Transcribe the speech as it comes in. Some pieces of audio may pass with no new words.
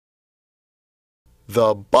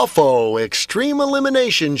The Buffo Extreme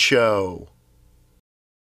Elimination Show.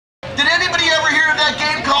 Did anybody ever hear of that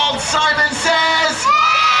game called Simon Says?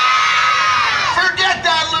 Forget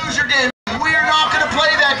that loser game. We're not going to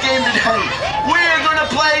play that game today. We're going to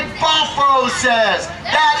play Buffo Says.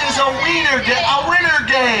 That is a winner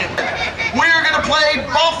game. We're going to play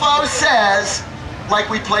Buffo Says like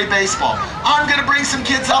we play baseball. I'm going to bring some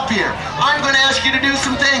kids up here. I'm going to ask you to do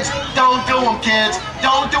some things. Don't do them, kids.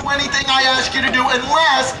 Don't do anything I ask you to do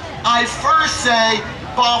unless I first say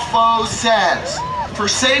Buffo Says. For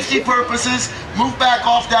safety purposes, move back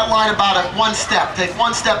off that line about one step. Take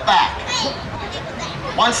one step back.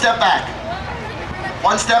 One step back.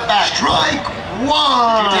 One step back. Strike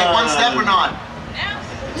one. Did you take one step or not?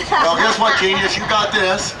 Well, guess what, genius? You got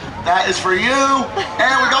this. That is for you.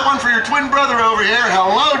 And we got one for your twin brother over here.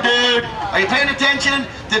 Hello, dude. Are you paying attention?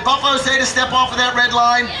 Did Buffo say to step off of that red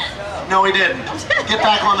line? No, he didn't. Get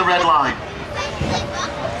back on the red line.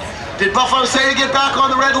 Did Buffo say to get back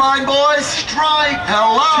on the red line, boys? Strike.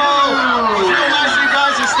 Hello. Real nice of you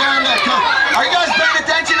guys to stand there. Are you guys paying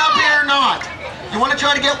attention up here or not? You want to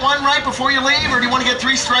try to get one right before you leave, or do you want to get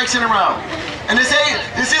 3 strikes in a row? And this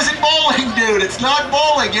isn't bowling, dude. It's not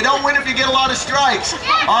bowling. You don't win if you get a lot of strikes.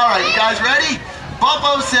 All right, you guys ready?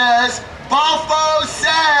 Buffo says,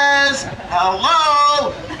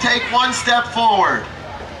 hello. Take one step forward.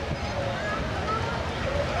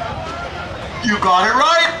 You got it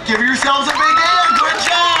right. Give yourselves a big hand. Good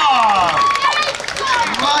job.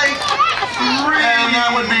 Like 3. And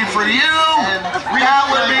that would be for you. That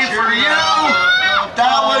would be for you.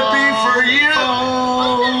 That would be for you.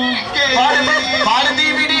 Buy the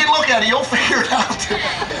DVD and look at it. You'll figure it out.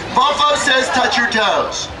 Buffo says touch your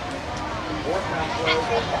toes.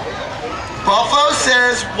 Buffo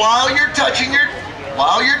says while you're touching your,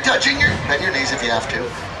 bend your knees if you have to.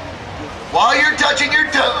 While you're touching your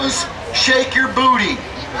toes, shake your booty.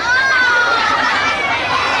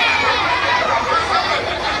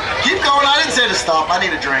 Keep going. I didn't say to stop. I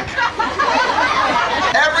need a drink.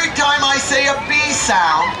 Every time I say a B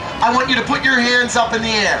sound, I want you to put your hands up in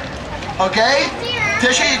the air. Okay?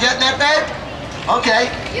 Tisha, you getting that, babe?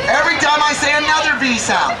 Okay. Every time I say another V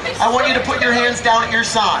sound, I want you to put your hands down at your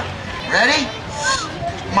side. Ready?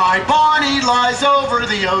 My Bonnie lies over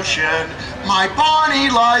the ocean. My Bonnie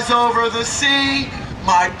lies over the sea.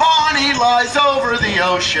 My Bonnie lies over the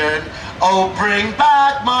ocean. Oh, bring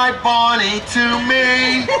back my Bonnie to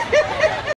me.